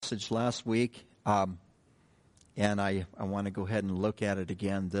passage last week, and I want to go ahead and look at it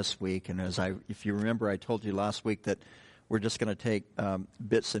again this week. And if you remember, I told you last week that we're just going to take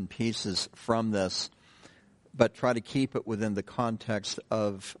bits and pieces from this, but try to keep it within the context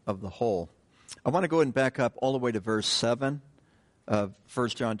of the whole. I want to go ahead and back up all the way to verse 7 of 1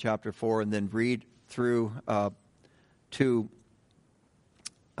 John chapter 4, and then read through to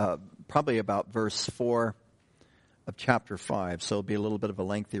probably about verse 4 of chapter 5. So it'll be a little bit of a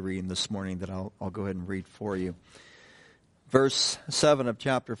lengthy reading this morning that I'll go ahead and read for you. Verse 7 of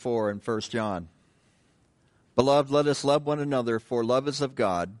chapter 4 in 1 John. Beloved, let us love one another, for love is of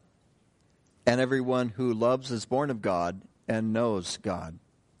God, and everyone who loves is born of God and knows God.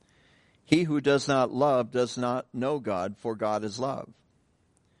 He who does not love does not know God, for God is love.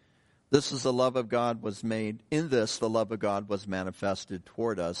 This is the love of God was made. In this, the love of God was manifested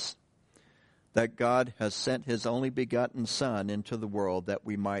toward us, that God has sent his only begotten Son into the world that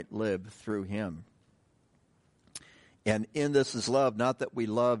we might live through him. And in this is love, not that we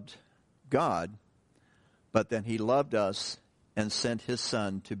loved God, but that he loved us and sent his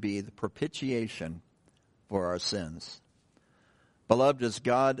Son to be the propitiation for our sins. Beloved, as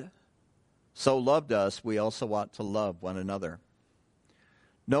God so loved us, we also ought to love one another.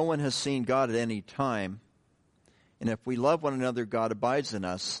 No one has seen God at any time, and if we love one another, God abides in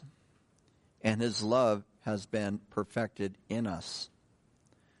us, and his love has been perfected in us.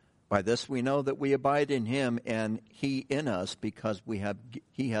 By this we know that we abide in him and he in us, because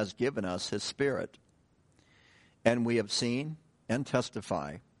he has given us his Spirit. And we have seen and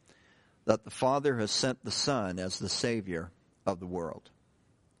testify that the Father has sent the Son as the Savior of the world.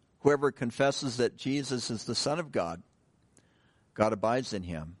 Whoever confesses that Jesus is the Son of God, God abides in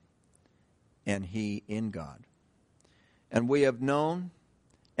him, and he in God. And we have known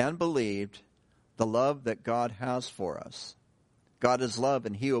and believed the love that God has for us. God is love,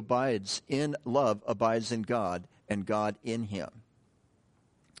 and he who abides in love abides in God, and God in him.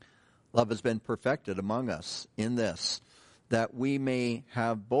 Love has been perfected among us in this, that we may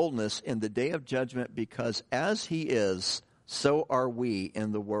have boldness in the day of judgment, because as he is, so are we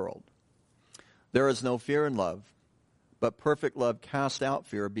in the world. There is no fear in love, but perfect love casts out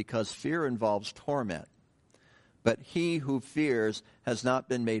fear, because fear involves torment. But he who fears has not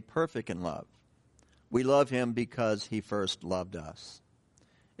been made perfect in love. We love him because he first loved us.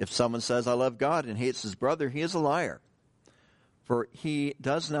 If someone says, I love God, and hates his brother, he is a liar. For he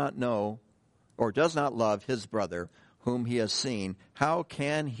does not know or does not love his brother whom he has seen. How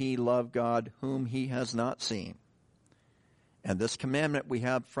can he love God whom he has not seen? And this commandment we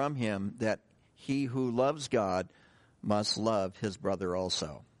have from him, that he who loves God must love his brother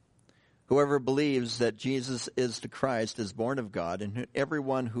also. Whoever believes that Jesus is the Christ is born of God, and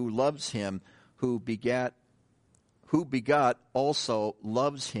everyone who loves him who begot also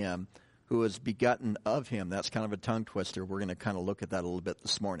loves him who is begotten of him. That's kind of a tongue twister. We're going to kind of look at that a little bit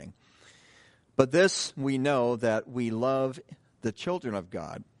this morning. But this we know, that we love the children of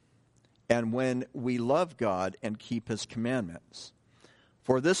God, and when we love God and keep his commandments.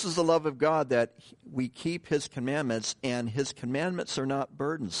 For this is the love of God, that we keep his commandments, and his commandments are not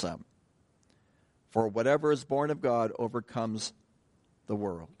burdensome. For whatever is born of God overcomes the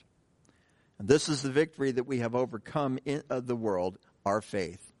world. And this is the victory that we have overcome in the world, our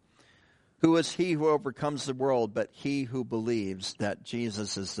faith. Who is he who overcomes the world but he who believes that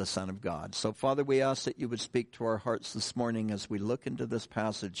Jesus is the Son of God? So, Father, we ask that you would speak to our hearts this morning as we look into this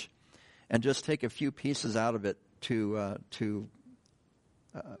passage, and just take a few pieces out of it to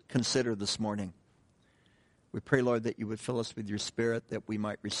consider this morning. We pray, Lord, that you would fill us with your Spirit, that we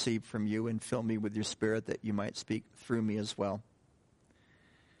might receive from you, and fill me with your Spirit, that you might speak through me as well.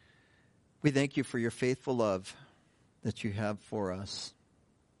 We thank you for your faithful love that you have for us,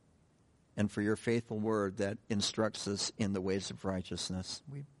 and for your faithful word that instructs us in the ways of righteousness.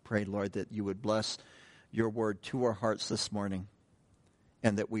 We pray, Lord, that you would bless your word to our hearts this morning,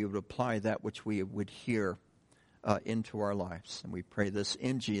 and that we would apply that which we would hear into our lives. And we pray this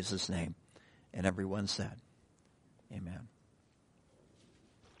in Jesus' name. And everyone said, amen.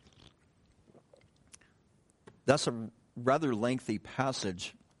 That's a rather lengthy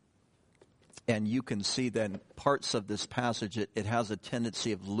passage. And you can see that parts of this passage, it has a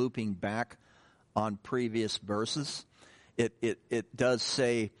tendency of looping back on previous verses. It does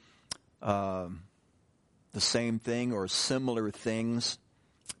say the same thing or similar things,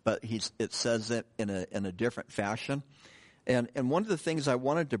 but it says it in a different fashion. And one of the things I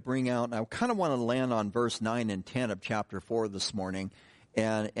wanted to bring out, and I kind of want to land on verse 9 and 10 of chapter 4 this morning,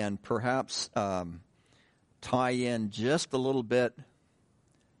 and perhaps tie in just a little bit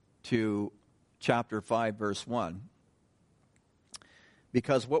to chapter 5, verse 1.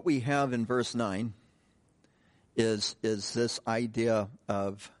 Because what we have in verse 9 is this idea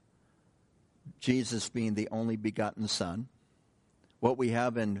of Jesus being the only begotten Son. What we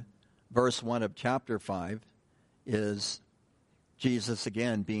have in verse 1 of chapter 5 is Jesus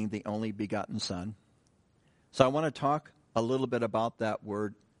again being the only begotten Son. So I want to talk a little bit about that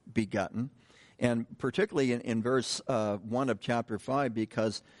word begotten, and particularly in verse 1 of chapter 5,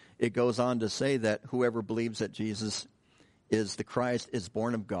 because it goes on to say that whoever believes that Jesus is the Christ is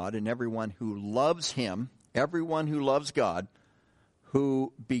born of God, and everyone who loves him, everyone who loves God,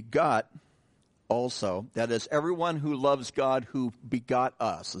 who begot also, that is, everyone who loves God who begot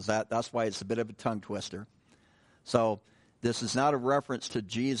us. That's why it's a bit of a tongue twister. So this is not a reference to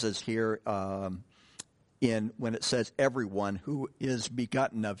Jesus here when it says everyone who is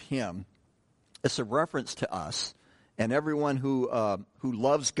begotten of him. It's a reference to us, and everyone who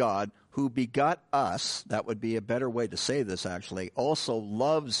loves God, who begot us, that would be a better way to say this actually, also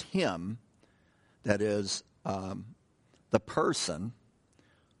loves him, that is, the person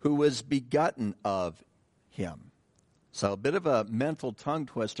who is begotten of him. So a bit of a mental tongue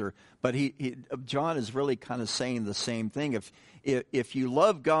twister, but John is really kind of saying the same thing. If you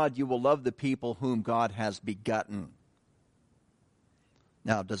love God, you will love the people whom God has begotten.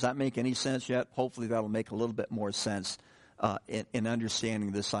 Now, does that make any sense yet? Hopefully that'll make a little bit more sense in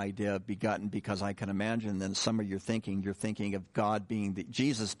understanding this idea of begotten, because I can imagine then some of you're thinking of God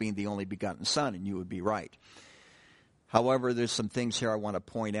Jesus being the only begotten Son, and you would be right. However, there's some things here I want to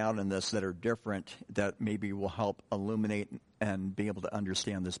point out in this that are different that maybe will help illuminate and be able to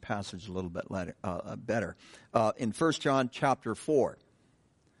understand this passage a little bit better. In 1 John chapter 4,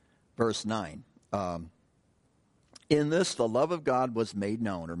 verse 9, in this the love of God was made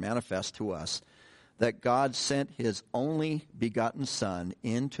known or manifest to us, that God sent his only begotten Son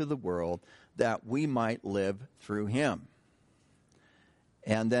into the world that we might live through him.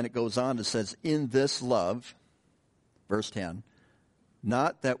 And then it goes on, it says, in this love, verse 10,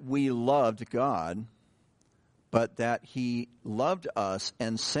 not that we loved God, but that he loved us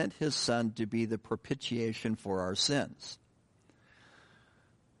and sent his Son to be the propitiation for our sins.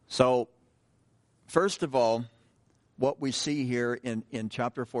 So, first of all, what we see here in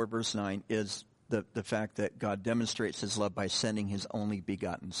chapter 4, verse 9 is the fact that God demonstrates his love by sending his only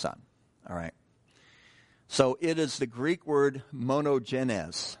begotten Son. All right. So it is the Greek word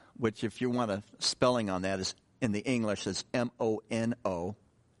monogenes, which if you want a spelling on that is in the English is monogenes,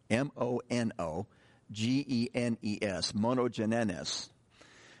 monogenes.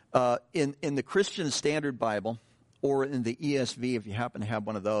 In the Christian Standard Bible, or in the ESV, if you happen to have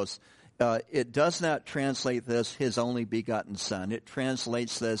one of those, it does not translate this, his only begotten Son. It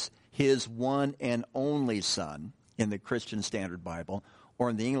translates this, his one and only Son, in the Christian Standard Bible.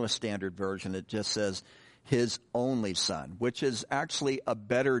 Or in the English Standard Version, it just says, his only Son, which is actually a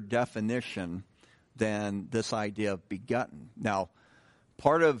better definition than this idea of begotten. Now,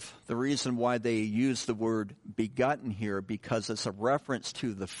 part of the reason why they use the word begotten here, because it's a reference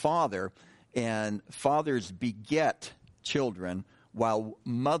to the Father, and fathers beget children, while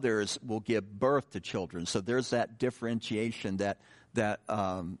mothers will give birth to children. So there's that differentiation that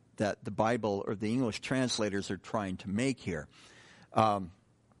the Bible or the English translators are trying to make here.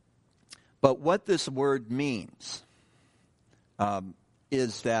 But what this word means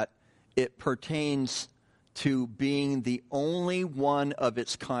is that it pertains to being the only one of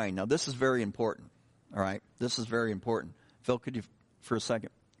its kind. Now, this is very important, all right? This is very important. Phil, could you, for a second?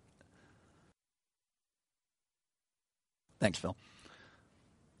 Thanks, Phil.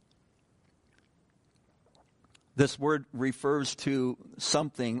 This word refers to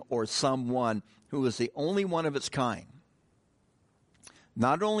something or someone who is the only one of its kind.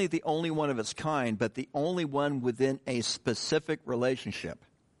 Not only the only one of its kind, but the only one within a specific relationship.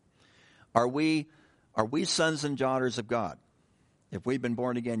 Are we sons and daughters of God? If we've been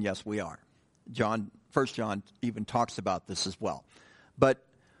born again, yes, we are. 1 John even talks about this as well. But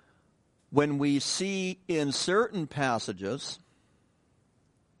when we see in certain passages,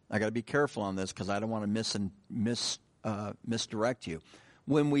 I got to be careful on this because I don't want to misdirect you.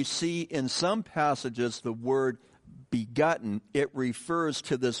 When we see in some passages the word begotten, it refers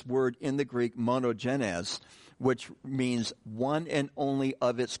to this word in the Greek monogenes, which means one and only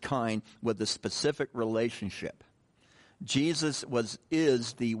of its kind with a specific relationship. Jesus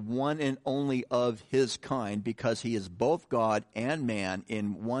is the one and only of his kind because he is both God and man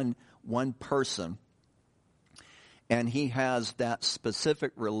in one person. And he has that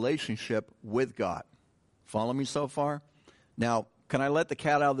specific relationship with God. Follow me so far? Now, can I let the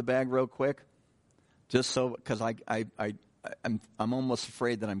cat out of the bag real quick? Just so, because I'm almost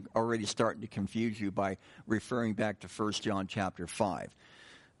afraid that I'm already starting to confuse you by referring back to 1 John chapter 5.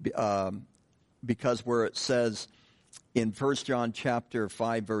 Because where it says in 1 John chapter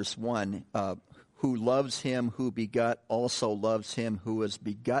 5 verse 1, who loves him who begot also loves him who is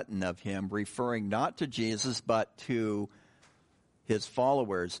begotten of him, referring not to Jesus but to his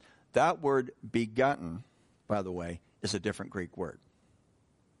followers. That word begotten, by the way, is a different Greek word,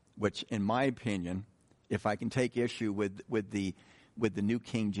 which in my opinion, if I can take issue with the New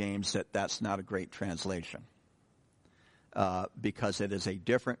King James, that's not a great translation. Because it is a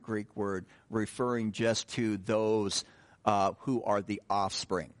different Greek word referring just to those who are the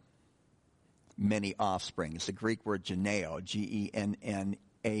offspring. Many offspring. It's the Greek word geneo, G-E-N-N-A-O.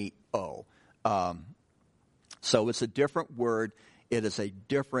 So it's a different word. It is a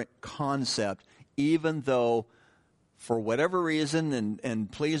different concept, even though for whatever reason,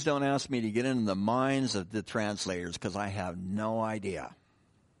 and please don't ask me to get into the minds of the translators because I have no idea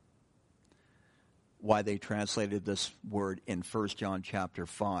why they translated this word in 1 John chapter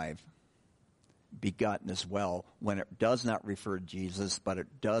 5, begotten as well, when it does not refer to Jesus, but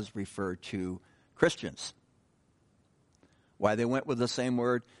it does refer to Christians. Why they went with the same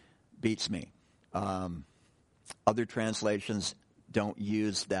word beats me. Other translations don't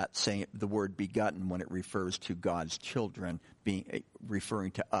use the word begotten when it refers to God's children,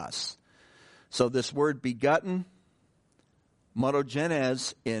 referring to us. So this word begotten,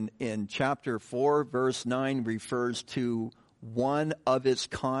 monogenes, in chapter 4, verse 9, refers to one of its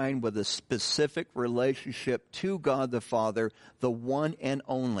kind with a specific relationship to God the Father, the one and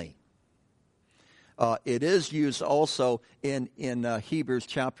only. It is used also in Hebrews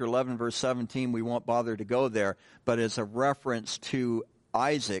chapter 11, verse 17. We won't bother to go there, but it's a reference to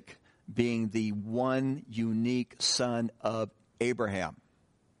Isaac being the one unique son of Abraham,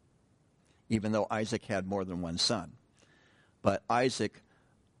 even though Isaac had more than one son. But Isaac,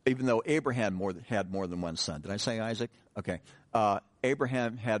 even though Abraham had more than one son. Did I say Isaac? Okay.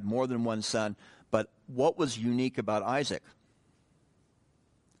 Abraham had more than one son, but what was unique about Isaac?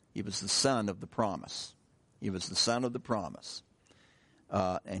 He was the son of the promise. He was the son of the promise.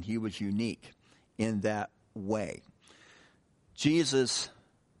 And he was unique in that way. Jesus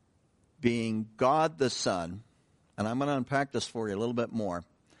being God the Son, and I'm going to unpack this for you a little bit more.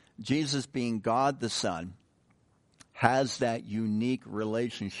 Jesus being God the Son has that unique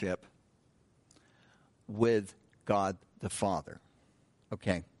relationship with God the Father.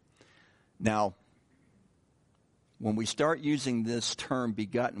 Okay. Now, when we start using this term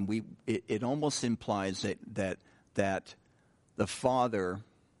begotten, it almost implies that the Father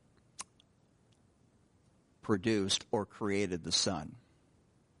produced or created the Son.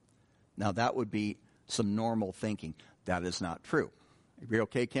 Now, that would be some normal thinking. That is not true. Are you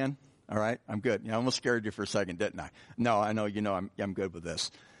okay, Ken? All right, I'm good. I almost scared you for a second, didn't I? No, I know you know I'm good with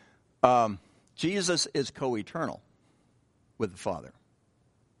this. Jesus is co-eternal with the Father.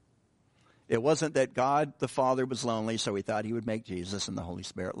 It wasn't that God the Father was lonely, so he thought he would make Jesus and the Holy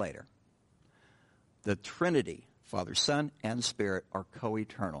Spirit later. The Trinity, Father, Son, and Spirit, are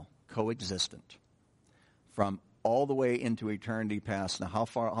co-eternal, coexistent, from all the way into eternity past. Now, how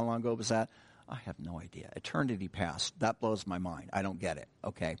long ago was that? I have no idea. Eternity past. That blows my mind. I don't get it.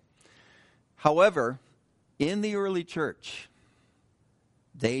 Okay. However, in the early church,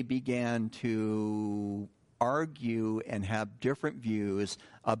 they began to argue and have different views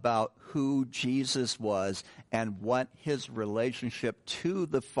about who Jesus was and what his relationship to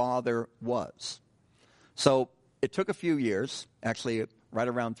the Father was. So it took a few years, actually right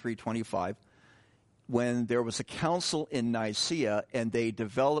around 325, when there was a council in Nicaea, and they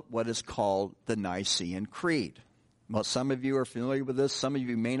developed what is called the Nicene Creed. Well, some of you are familiar with this. Some of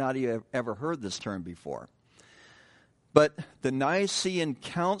you may not have ever heard this term before. But the Nicene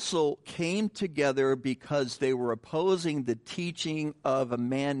Council came together because they were opposing the teaching of a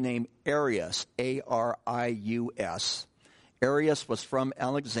man named Arius, A-R-I-U-S. Arius was from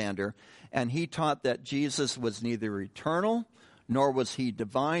Alexander, and he taught that Jesus was neither eternal nor was he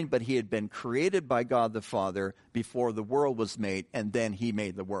divine, but he had been created by God the Father before the world was made, and then he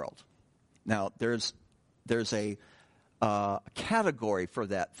made the world. Now, there's a category for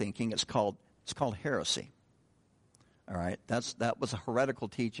that thinking. It's called heresy. All right, that was a heretical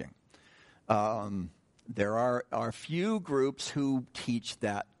teaching. There are few groups who teach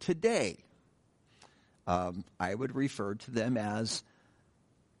that today. I would refer to them as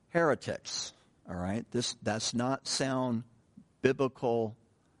heretics. All right, that's not sound biblical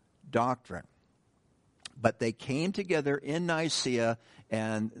doctrine. But they came together in Nicaea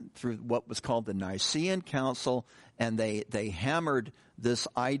and through what was called the Nicene Council, and they hammered this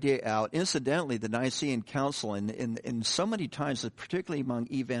idea out. Incidentally, the Nicene Council, in so many times, particularly among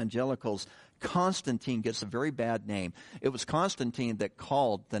evangelicals, Constantine gets a very bad name. It was Constantine that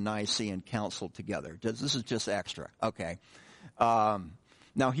called the Nicene Council together. This is just extra. Okay.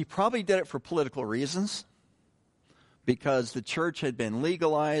 Now, he probably did it for political reasons, because the church had been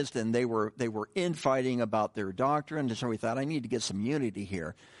legalized and they were infighting about their doctrine. And so he thought, I need to get some unity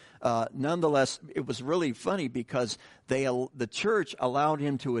here. Nonetheless, it was really funny because the church allowed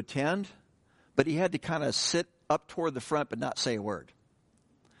him to attend, but he had to kind of sit up toward the front but not say a word.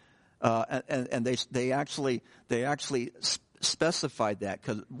 And they actually specified that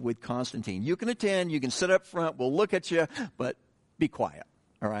with Constantine. You can attend, you can sit up front, we'll look at you, but be quiet.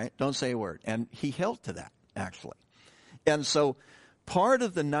 All right? Don't say a word. And he held to that, actually. And so part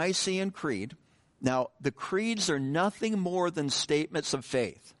of the Nicene Creed, now the creeds are nothing more than statements of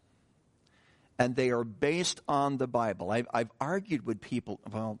faith. And they are based on the Bible. I've argued with people,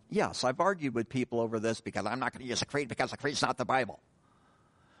 I've argued with people over this because I'm not going to use a creed because the creed's not the Bible.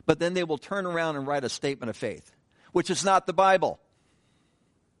 But then they will turn around and write a statement of faith, which is not the Bible.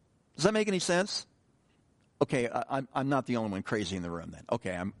 Does that make any sense? Okay, I'm not the only one crazy in the room then.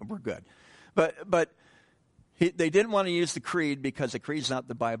 Okay, we're good. But they didn't want to use the creed because the creed's not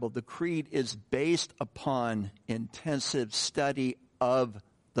the Bible. The creed is based upon intensive study of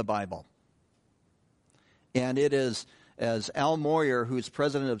the Bible. And it is, as Al Moyer, who's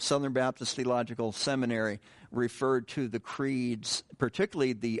president of Southern Baptist Theological Seminary, referred to the creeds,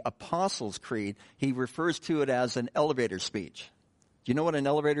 particularly the Apostles' Creed, he refers to it as an elevator speech. Do you know what an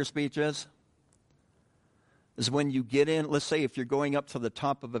elevator speech is? Is when you get in, let's say if you're going up to the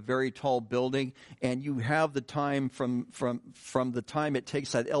top of a very tall building and you have the time from the time it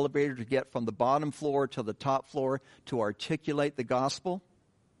takes that elevator to get from the bottom floor to the top floor to articulate the gospel,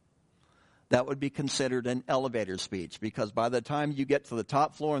 that would be considered an elevator speech, because by the time you get to the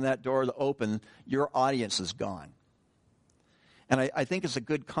top floor and that door is open, your audience is gone. And I think it's a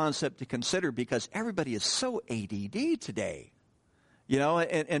good concept to consider because everybody is so ADD today. You know,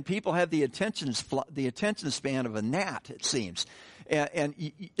 and people have the attention span of a gnat, it seems. And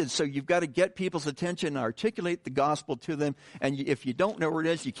so you've got to get people's attention, articulate the gospel to them. And if you don't know where it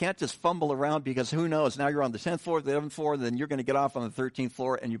is, you can't just fumble around because who knows, now you're on the 10th floor, the 11th floor, then you're going to get off on the 13th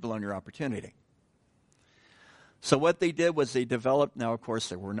floor and you've blown your opportunity. So what they did was they developed, now of course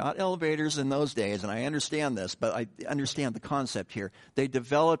there were not elevators in those days, and I understand this, but I understand the concept here. They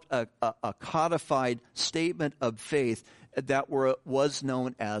developed a codified statement of faith that was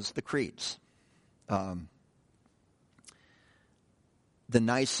known as the creeds. The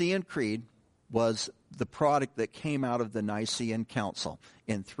Nicene Creed was the product that came out of the Nicene Council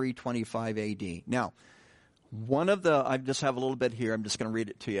in 325 AD. Now, I just have a little bit here. I'm just going to read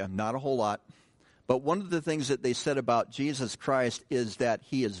it to you. Not a whole lot. But one of the things that they said about Jesus Christ is that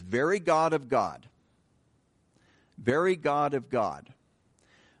he is very God of God. Very God of God.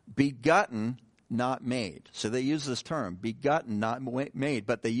 Begotten, not made. So they use this term, begotten, not made.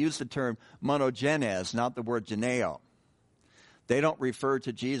 But they use the term monogenes, not the word geneo. They don't refer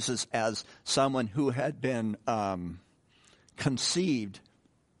to Jesus as someone who had been conceived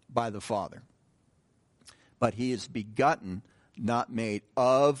by the Father. But he is begotten, not made,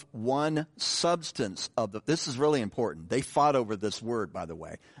 of one substance of the... This is really important. They fought over this word, by the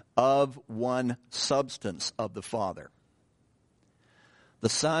way. Of one substance of the Father. The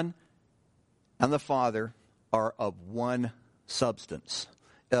Son and the Father are of one substance.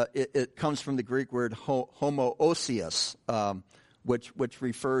 It comes from the Greek word homoousios, which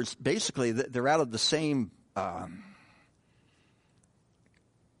refers... Basically, they're out of the same... how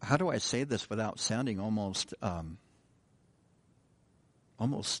do I say this without sounding almost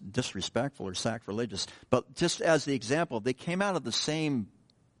disrespectful or sacrilegious? But just as the example, they came out of the same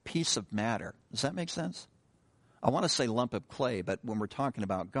piece of matter. Does that make sense? I want to say lump of clay, but when we're talking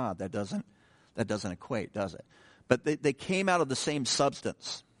about God, that doesn't equate, does it? But they came out of the same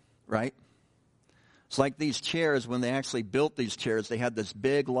substance, right? It's like these chairs, when they actually built these chairs, they had this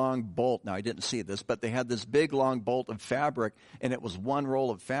big, long bolt. Now, I didn't see this, but they had this big, long bolt of fabric, and it was one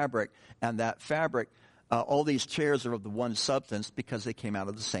roll of fabric. And that fabric, all these chairs are of the one substance because they came out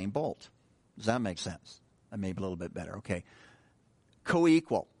of the same bolt. Does that make sense? That may be a little bit better. Okay.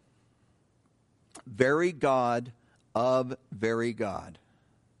 Co-equal. Very God of very God.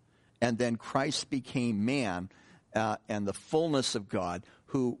 And then Christ became man and the fullness of God,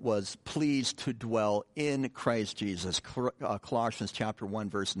 who was pleased to dwell in Christ Jesus. Colossians chapter 1,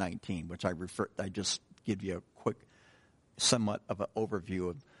 verse 19, which I just give you a quick, somewhat of an overview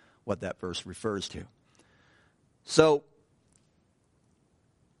of what that verse refers to. So,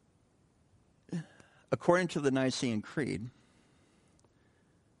 according to the Nicene Creed,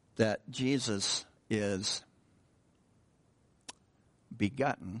 that Jesus is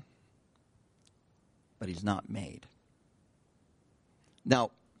begotten, but he's not made.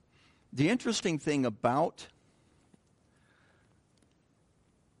 Now, the interesting thing about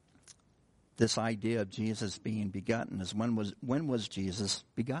this idea of Jesus being begotten is when was Jesus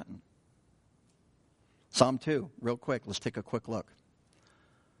begotten? Psalm 2, real quick. Let's take a quick look.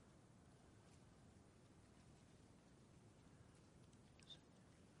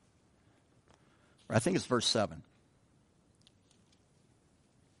 I think it's verse 7.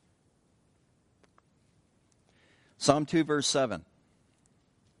 Psalm 2, verse 7.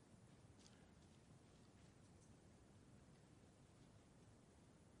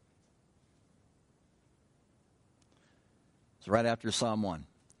 It's right after Psalm 1.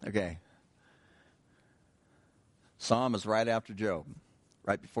 Okay. Psalm is right after Job,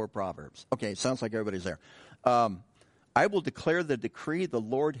 right before Proverbs. Okay, sounds like everybody's there. I will declare the decree the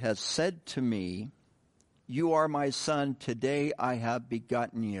Lord has said to me, you are my son, today I have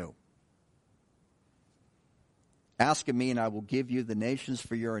begotten you. Ask of me, and I will give you the nations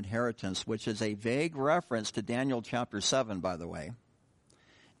for your inheritance, which is a vague reference to Daniel chapter 7, by the way,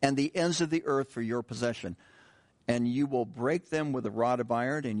 and the ends of the earth for your possession. And you will break them with a rod of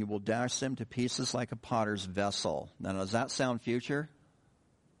iron, and you will dash them to pieces like a potter's vessel. Now, does that sound future?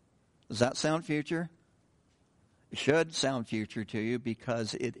 Does that sound future? It should sound future to you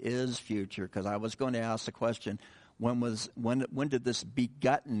because it is future. Because I was going to ask the question, when did this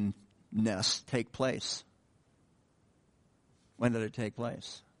begottenness take place? When did it take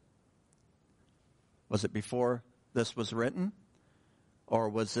place? Was it before this was written? Or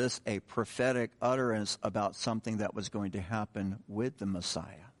was this a prophetic utterance about something that was going to happen with the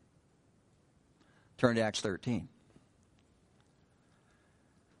Messiah? Turn to Acts 13.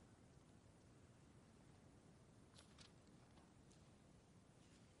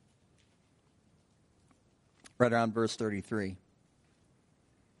 Right around verse 33.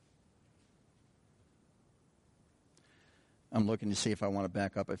 I'm looking to see if I want to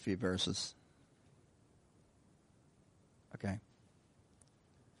back up a few verses. Okay.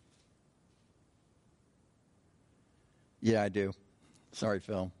 Yeah, I do. Sorry,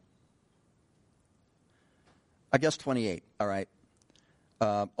 Phil. I guess 28. All right.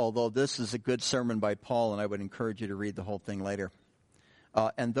 Although this is a good sermon by Paul, and I would encourage you to read the whole thing later.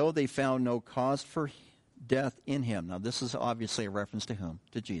 And though they found no cause for death in him. Now, this is obviously a reference to whom?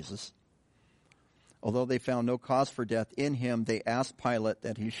 To Jesus. Although they found no cause for death in him, they asked Pilate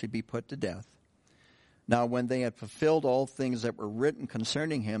that he should be put to death. Now, when they had fulfilled all things that were written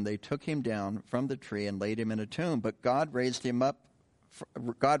concerning him, they took him down from the tree and laid him in a tomb. But God raised him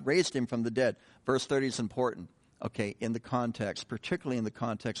from the dead. Verse 30 is important, okay, in the context, particularly in the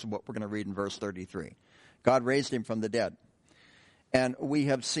context of what we're going to read in verse 33. God raised him from the dead. And we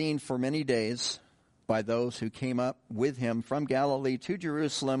have seen for many days by those who came up with him from Galilee to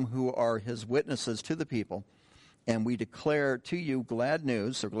Jerusalem, who are his witnesses to the people. And we declare to you glad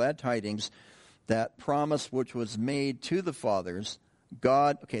news, or glad tidings, that promise which was made to the fathers,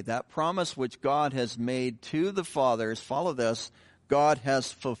 that promise which God has made to the fathers, follow this, God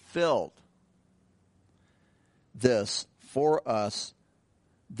has fulfilled this for us,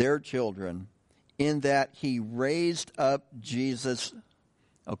 their children, in that he raised up Jesus.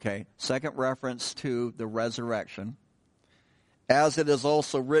 Okay, second reference to the resurrection. As it is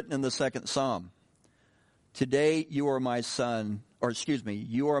also written in the second Psalm, today you are my son,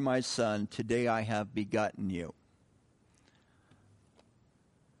 you are my son, today I have begotten you.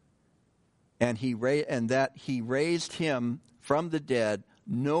 And that he raised him from the dead,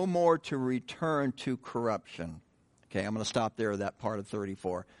 no more to return to corruption. Okay, I'm going to stop there, that part of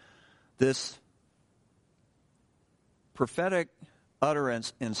 34. This prophetic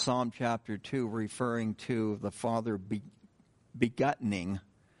utterance in Psalm chapter 2 referring to the Father begottening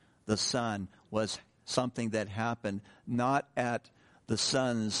the Son was something that happened not at the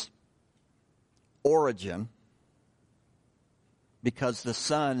Son's origin, because the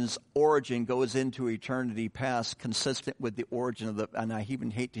Son's origin goes into eternity past, consistent with the origin of and I even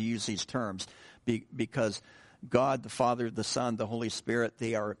hate to use these terms, because God, the Father, the Son, the Holy Spirit,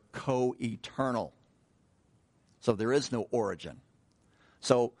 they are co-eternal. So there is no origin.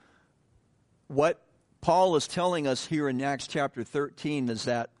 So what Paul is telling us here in Acts chapter 13 is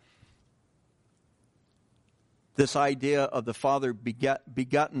that this idea of the Father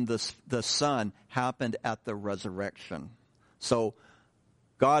begotten the Son happened at the resurrection. So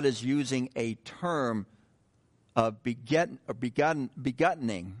God is using a term of begettening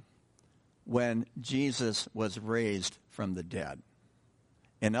when Jesus was raised from the dead.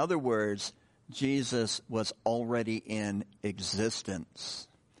 In other words, Jesus was already in existence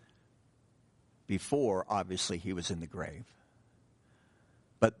before, obviously, he was in the grave.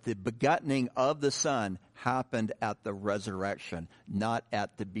 But the begetting of the Son happened at the resurrection, not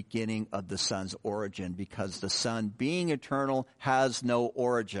at the beginning of the Son's origin, because the Son, being eternal, has no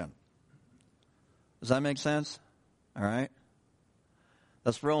origin. Does that make sense? All right?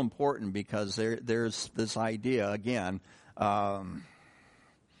 That's real important, because there's this idea, again, that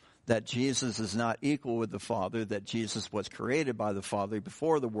Jesus is not equal with the Father, that Jesus was created by the Father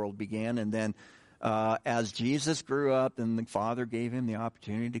before the world began, and then as Jesus grew up, then the Father gave him the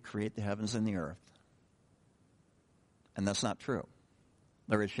opportunity to create the heavens and the earth. And that's not true.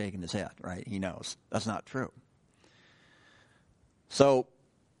 Larry's shaking his head, right? He knows. That's not true. So,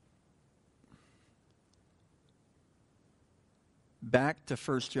 back to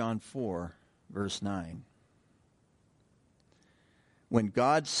 1 John 4, verse 9. When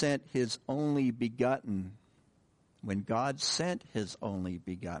God sent his only begotten, when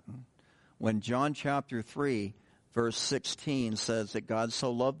John chapter 3, verse 16 says that God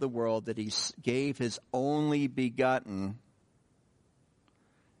so loved the world that he gave his only begotten.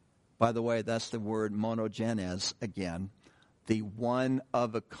 By the way, that's the word monogenes again. The one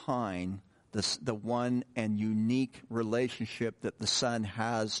of a kind, the one and unique relationship that the Son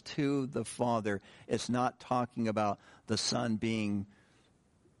has to the Father. It's not talking about the Son being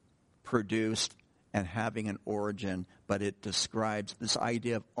produced and having an origin, but it describes this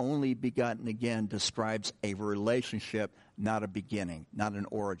idea of only begotten, again, describes a relationship, not a beginning, not an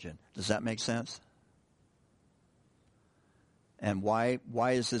origin. Does that make sense? And why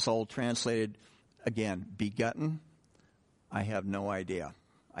is this all translated, again, begotten? I have no idea.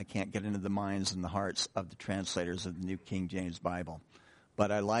 I can't get into the minds and the hearts of the translators of the New King James Bible.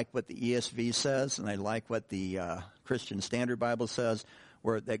 But I like what the ESV says, and I like what the Christian Standard Bible says,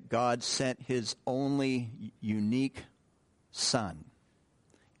 where that God sent his only unique Son.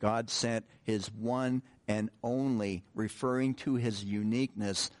 God sent his one and only, referring to his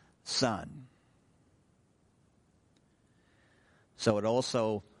uniqueness, Son. So it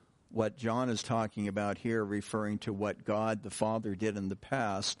also, what John is talking about here, referring to what God the Father did in the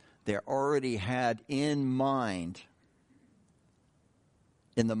past, they already had in mind,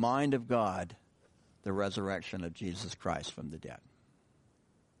 in the mind of God, the resurrection of Jesus Christ from the dead.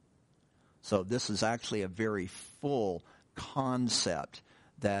 So this is actually a very full concept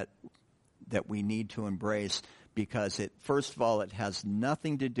that we need to embrace, because it, first of all, it has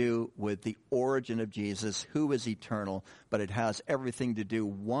nothing to do with the origin of Jesus, who is eternal, but it has everything to do,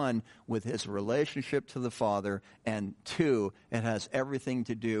 one, with his relationship to the Father, and two, it has everything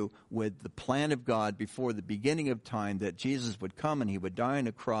to do with the plan of God before the beginning of time, that Jesus would come and he would die on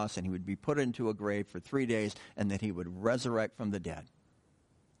a cross and he would be put into a grave for 3 days and that he would resurrect from the dead.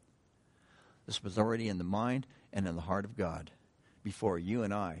 This was already in the mind and in the heart of God before you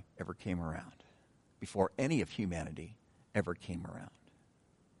and I ever came around, before any of humanity ever came around.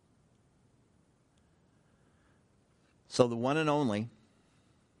 So the one and only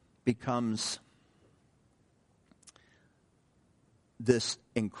becomes this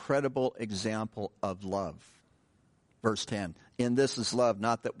incredible example of love. Verse 10, in this is love,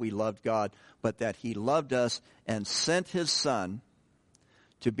 not that we loved God, but that he loved us and sent his Son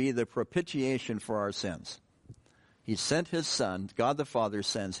to be the propitiation for our sins. He sent his Son, God the Father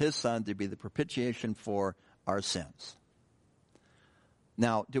sends his Son to be the propitiation for our sins.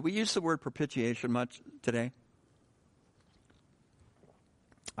 Now, did we use the word propitiation much today?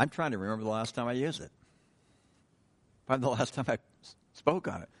 I'm trying to remember the last time I used it. Probably the last time I spoke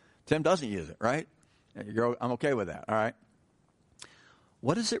on it. Tim doesn't use it, right? I'm okay with that, all right?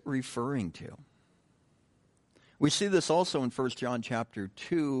 What is it referring to? We see this also in 1 John chapter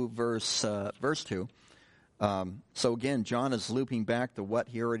 2, verse 2. So again, John is looping back to what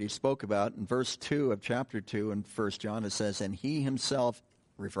he already spoke about. In verse 2 of chapter 2 in 1 John, it says, and he himself,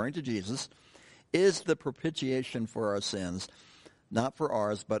 referring to Jesus, is the propitiation for our sins, not for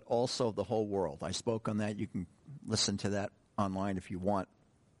ours, but also the whole world. I spoke on that. You can listen to that online if you want.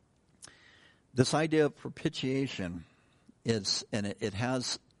 This idea of propitiation is, and it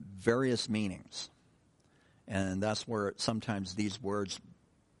has various meanings. And that's where sometimes these words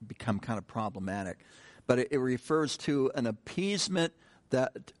become kind of problematic. But it refers to an appeasement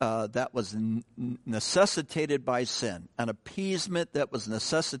that was necessitated by sin. An appeasement that was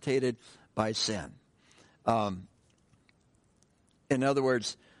necessitated by sin. In other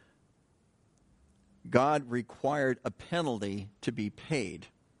words, God required a penalty to be paid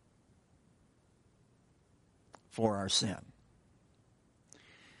for our sin.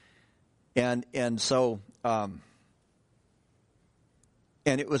 And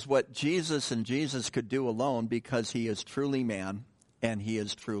it was what Jesus could do alone, because he is truly man and he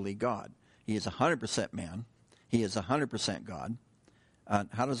is truly God. He is 100% man. He is 100% God.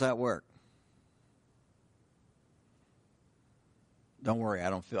 How does that work? Don't worry, I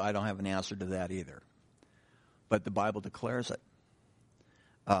don't have an answer to that either. But the Bible declares it.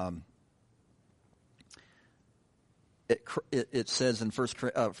 It says in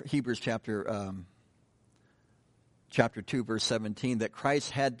Hebrews chapter 2, verse 17, that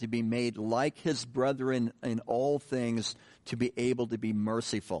Christ had to be made like his brethren in all things to be able to be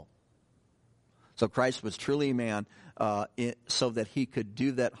merciful. So Christ was truly man, so that he could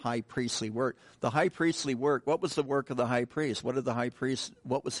do that high priestly work. The high priestly work, what was the work of the high priest?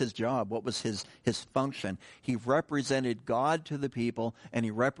 What was his job? What was his function? He represented God to the people, and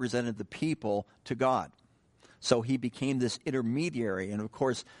he represented the people to God. So he became this intermediary. And of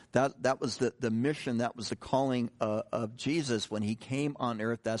course, that was the mission, that was the calling of Jesus when he came on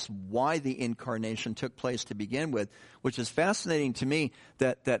earth. That's why the incarnation took place to begin with, which is fascinating to me,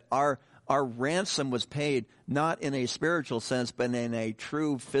 that our ransom was paid not in a spiritual sense, but in a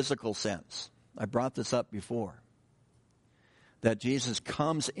true physical sense. I brought this up before. That Jesus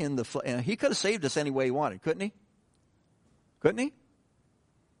comes in the flesh. And he could have saved us any way he wanted, couldn't he? Couldn't he?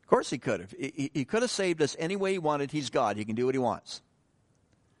 Of course he could have. He could have saved us any way he wanted. He's God. He can do what he wants.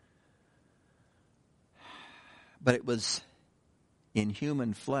 But it was in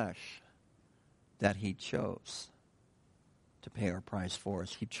human flesh that he chose to pay our price for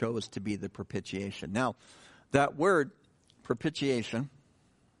us. He chose to be the propitiation. Now, that word, propitiation,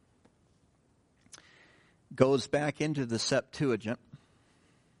 goes back into the Septuagint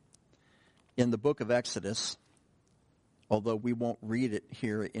in the book of Exodus, although we won't read it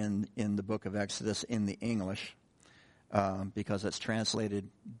here in the book of Exodus in the English, because it's translated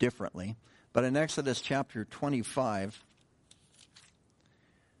differently. But in Exodus chapter 25,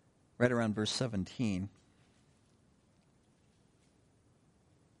 right around verse 17,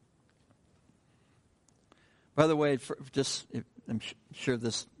 by the way, I'm sure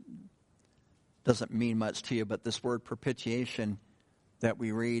this doesn't mean much to you, but this word propitiation that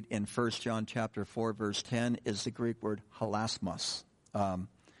we read in 1 John chapter 4, verse 10 is the Greek word hilasmos,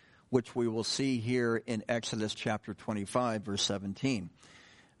 which we will see here in Exodus chapter 25, verse 17,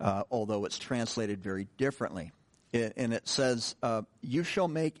 although it's translated very differently. And it says, you shall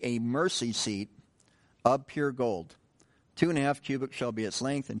make a mercy seat of pure gold. 2.5 cubits shall be its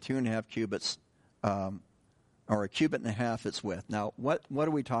length, and 2.5 cubits, or 1.5 cubits its width. Now, what are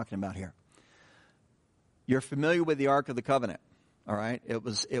we talking about here? You're familiar with the Ark of the Covenant, all right? It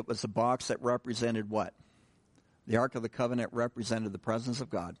was a box that represented what? The Ark of the Covenant represented the presence of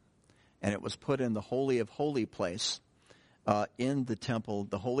God, and it was put in the Holy of Holy place in the temple.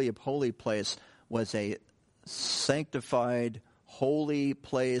 The Holy of Holy place was a sanctified, holy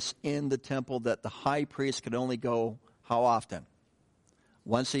place in the temple that the high priest could only go how often?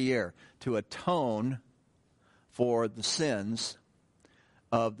 Once a year, to atone for the sins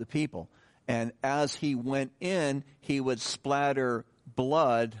of the people. And as he went in, he would splatter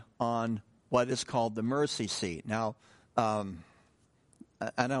blood on what is called the mercy seat. Now, I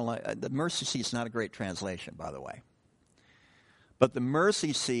don't like the mercy seat is not a great translation, by the way. But the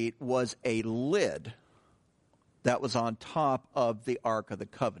mercy seat was a lid that was on top of the Ark of the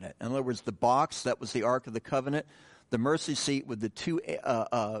Covenant. In other words, the box that was the Ark of the Covenant, the mercy seat with the two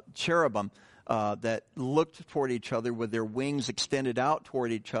cherubim that looked toward each other with their wings extended out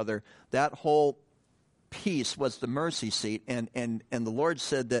toward each other, that whole piece was the mercy seat. And the Lord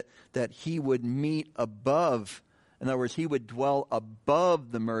said that he would meet above, in other words, he would dwell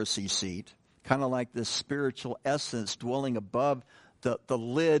above the mercy seat, kind of like this spiritual essence dwelling above the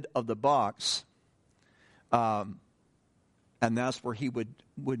lid of the box. And that's where he would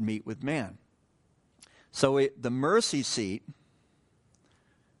meet with man. So the mercy seat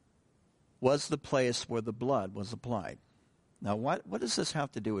was the place where the blood was applied. Now, what does this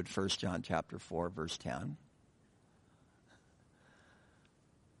have to do with 1 John chapter 4, verse 10?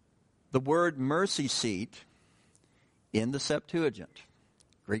 The word mercy seat in the Septuagint,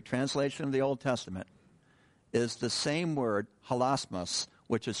 Greek translation of the Old Testament, is the same word, hilasmos,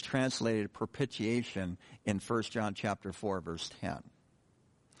 which is translated propitiation in 1 John chapter 4, verse 10.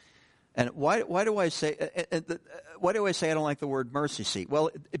 And why do I say I don't like the word mercy seat? Well,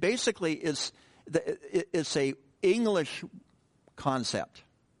 it basically it's a English concept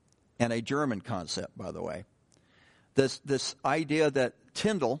and a German concept, by the way. This idea that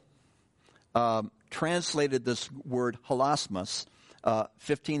Tyndall translated this word hilasmos,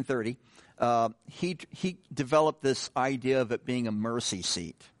 1530. He developed this idea of it being a mercy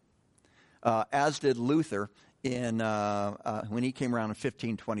seat. as did Luther when he came around in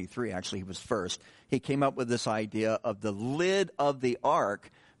 1523. Actually, he was first. He came up with this idea of the lid of the ark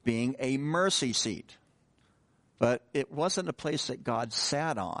being a mercy seat. But it wasn't a place that God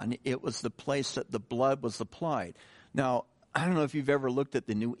sat on. It was the place that the blood was applied. Now, I don't know if you've ever looked at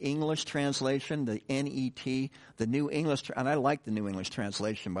the New English translation, the NET, the New English, and I like the New English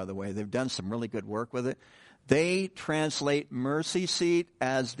translation, by the way. They've done some really good work with it. They translate mercy seat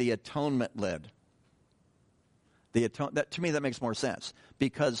as the atonement lid. To me, that makes more sense,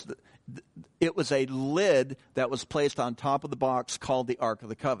 because it was a lid that was placed on top of the box called the Ark of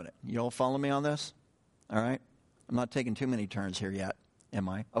the Covenant. You all follow me on this? All right? I'm not taking too many turns here yet, am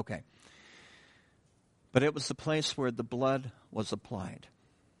I? Okay. But it was the place where the blood was applied.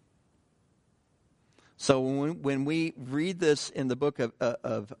 So when we read this in the book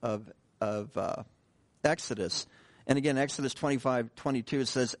of Exodus, and again, Exodus 25:22, it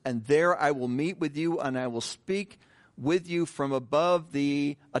says, "And there I will meet with you, and I will speak with you from above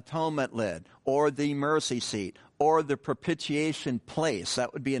the atonement lid, or the mercy seat, or the propitiation place."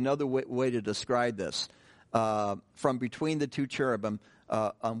 That would be another way to describe this. From between the two cherubim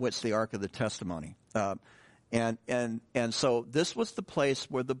on which the Ark of the Testimony. And so this was the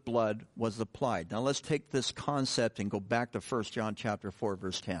place where the blood was applied. Now let's take this concept and go back to 1 John chapter 4,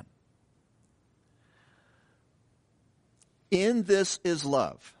 verse 10. In this is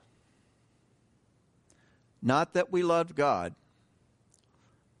love. Not that we loved God,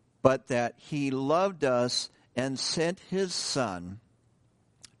 but that he loved us and sent his Son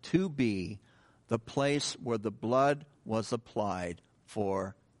to be the place where the blood was applied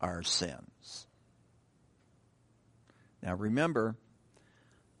for our sins. Now remember,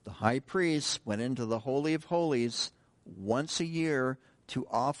 the high priest went into the Holy of Holies once a year to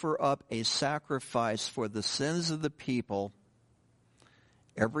offer up a sacrifice for the sins of the people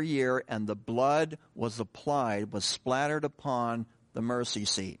every year, and the blood was applied, was splattered upon the mercy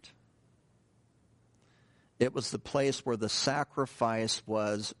seat. It was the place where the sacrifice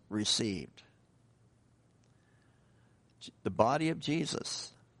was received. The body of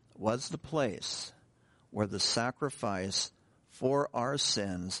Jesus was the place where the sacrifice for our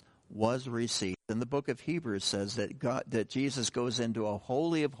sins was received. And the book of Hebrews says that Jesus goes into a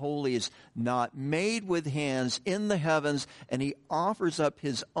holy of holies, not made with hands, in the heavens, and he offers up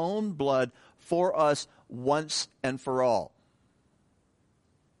his own blood for us once and for all.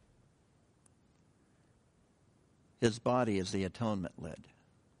 His body is the atonement lid.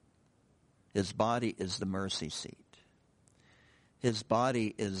 His body is the mercy seat. His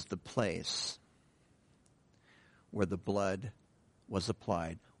body is the place where the blood was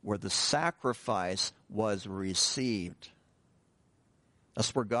applied, where the sacrifice was received.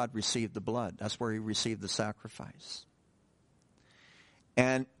 That's where God received the blood. That's where he received the sacrifice.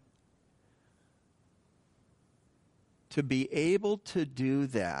 And to be able to do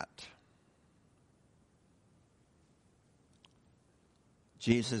that,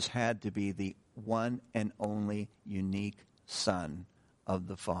 Jesus had to be the one and only unique Son of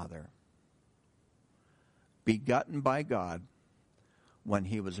the Father, begotten by God when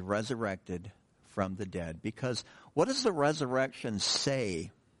he was resurrected from the dead. Because what does the resurrection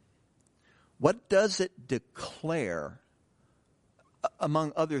say? What does it declare,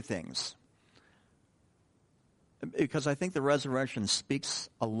 among other things? Because I think the resurrection speaks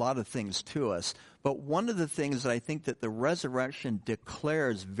a lot of things to us. But one of the things that I think that the resurrection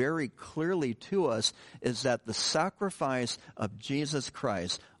declares very clearly to us is that the sacrifice of Jesus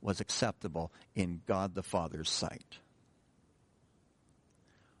Christ was acceptable in God the Father's sight.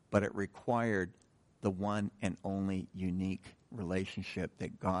 But it required the one and only unique relationship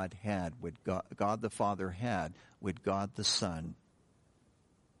that God had with God the Father had with God the Son,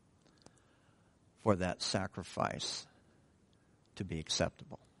 for that sacrifice to be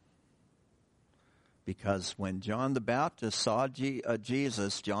acceptable. Because when John the Baptist saw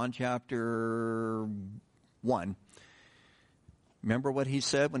Jesus, John chapter 1, remember what he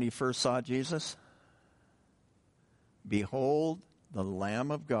said when he first saw Jesus? "Behold, the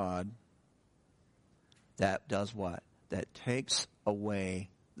Lamb of God that does what? That takes away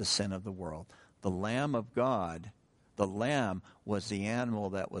the sin of the world." The Lamb of God, the lamb was the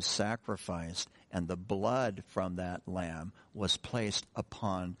animal that was sacrificed, and the blood from that lamb was placed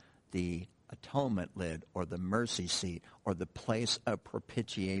upon the atonement lid, or the mercy seat, or the place of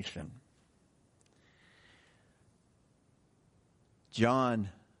propitiation. John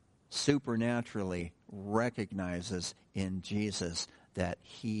supernaturally recognizes in Jesus that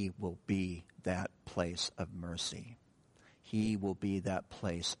he will be that place of mercy. He will be that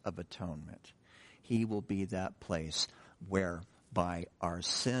place of atonement. He will be that place where by our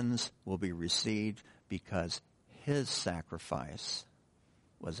sins will be received because his sacrifice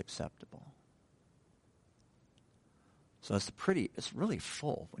was acceptable. So it's really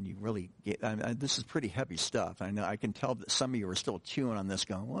full when you really get, this is pretty heavy stuff. I know I can tell that some of you are still chewing on this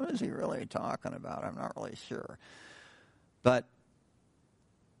going, what is he really talking about? I'm not really sure. But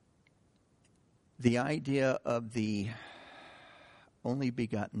the idea of the only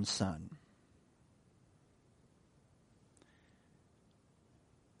begotten Son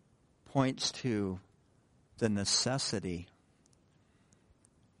points to the necessity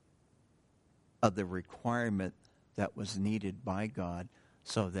of the requirement that was needed by God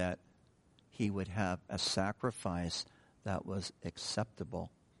so that he would have a sacrifice that was acceptable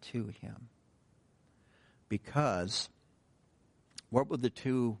to him. Because what were the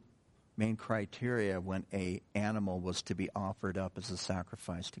two main criteria when an animal was to be offered up as a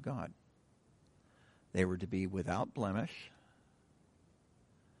sacrifice to God? They were to be without blemish,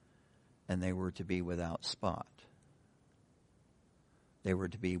 and they were to be without spot. They were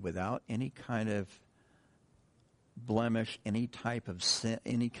to be without any kind of blemish, any type of sin,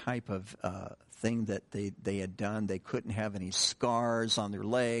 any type of thing that they had done. They couldn't have any scars on their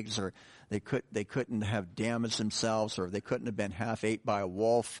legs, or they couldn't have damaged themselves, or they couldn't have been half ate by a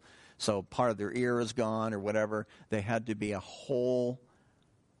wolf, so part of their ear is gone or whatever. They had to be a whole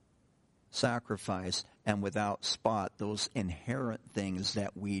sacrifice and without spot, those inherent things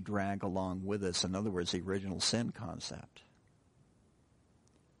that we drag along with us. In other words, the original sin concept.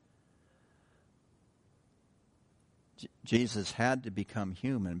 Jesus had to become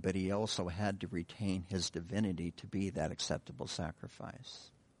human, but he also had to retain his divinity to be that acceptable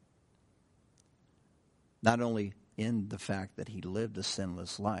sacrifice. Not only in the fact that he lived a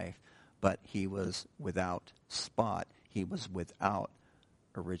sinless life, but he was without spot. He was without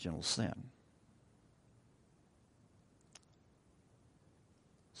original sin.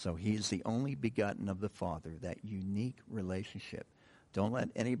 So he's the only begotten of the Father, that unique relationship. Don't let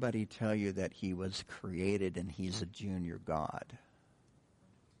anybody tell you that he was created and he's a junior God.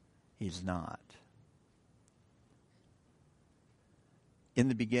 He's not. In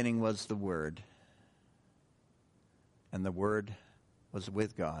the beginning was the Word, and the Word was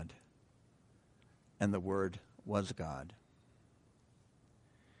with God, and the Word was God.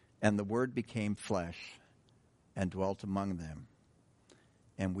 And the Word became flesh and dwelt among them,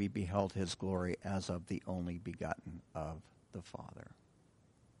 and we beheld his glory as of the only begotten of the Father.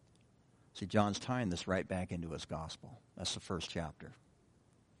 See, John's tying this right back into his gospel. That's the first chapter.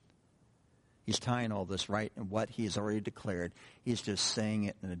 He's tying all this right in what he's already declared. He's just saying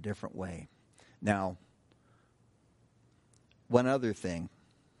it in a different way. Now, one other thing,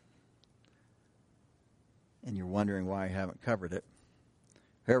 and you're wondering why I haven't covered it.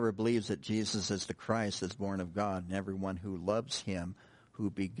 Whoever believes that Jesus is the Christ is born of God, and everyone who loves him, who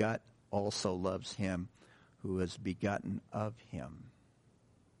begot, also loves him who is begotten of him.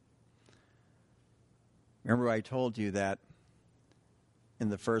 Remember I told you that in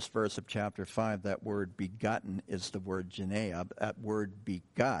the first verse of chapter 5, that word begotten is the word genea. That word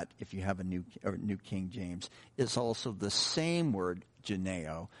begot, if you have a New King James, is also the same word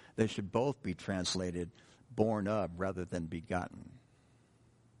geneo. They should both be translated born of rather than begotten.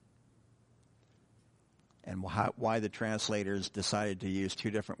 And why the translators decided to use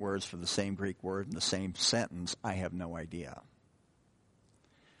two different words for the same Greek word in the same sentence, I have no idea.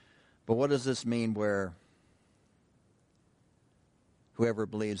 But what does this mean where whoever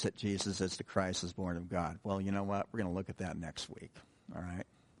believes that Jesus is the Christ is born of God? Well, you know what? We're going to look at that next week. All right?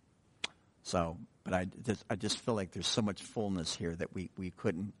 So, but I just feel like there's so much fullness here that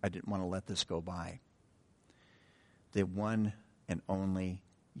I didn't want to let this go by. The one and only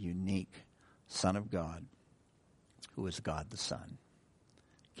unique Son of God, who is God the Son,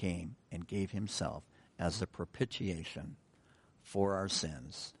 came and gave himself as the propitiation for our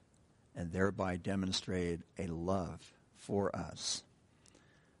sins, and thereby demonstrated a love for us.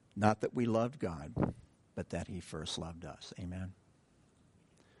 Not that we loved God, but that he first loved us. Amen.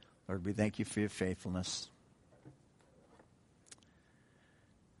 Lord, we thank you for your faithfulness.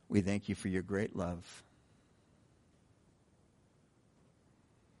 We thank you for your great love.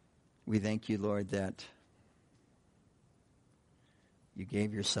 We thank you, Lord, that you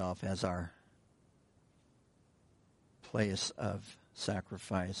gave yourself as our place of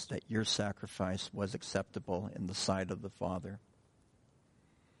sacrifice, that your sacrifice was acceptable in the sight of the Father.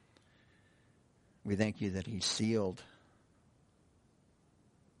 We thank you that he sealed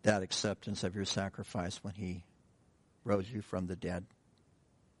that acceptance of your sacrifice when he rose you from the dead.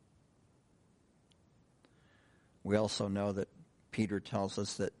 We also know that Peter tells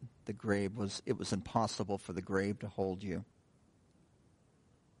us that the grave was impossible for the grave to hold you.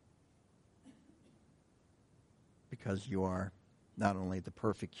 because you are not only the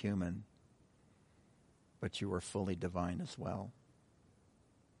perfect human, but you are fully divine as well.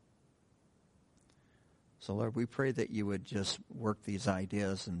 So, Lord, we pray that you would just work these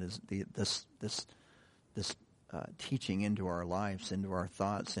ideas and this teaching into our lives, into our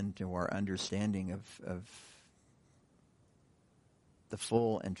thoughts, into our understanding of the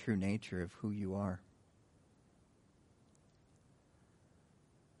full and true nature of who you are.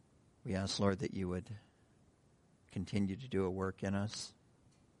 We ask, Lord, that you would continue to do a work in us.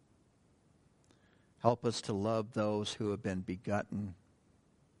 Help us to love those who have been begotten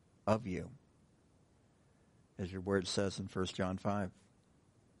of you, as your word says in 1 John 5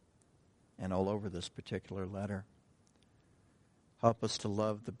 and all over this particular letter. Help us to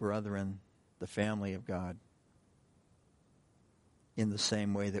love the brethren, the family of God, in the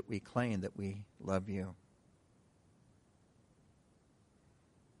same way that we claim that we love you.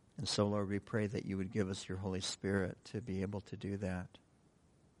 And so, Lord, we pray that you would give us your Holy Spirit to be able to do that.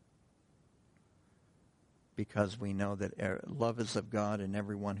 Because we know that love is of God, and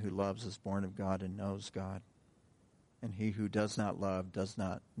everyone who loves is born of God and knows God. And he who does not love does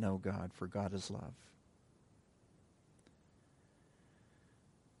not know God, for God is love.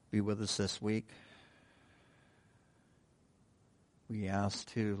 Be with us this week. We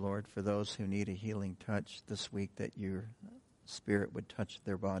ask too, Lord, for those who need a healing touch this week, that your Spirit would touch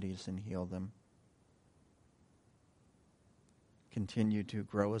their bodies and heal them. Continue to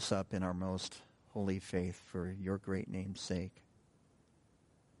grow us up in our most holy faith for your great name's sake.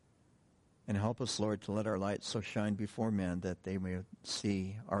 And help us, Lord, to let our light so shine before men that they may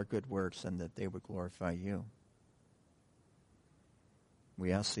see our good works and that they would glorify you.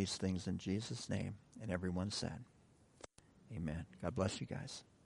 We ask these things in Jesus' name. And everyone said, amen. God bless you guys.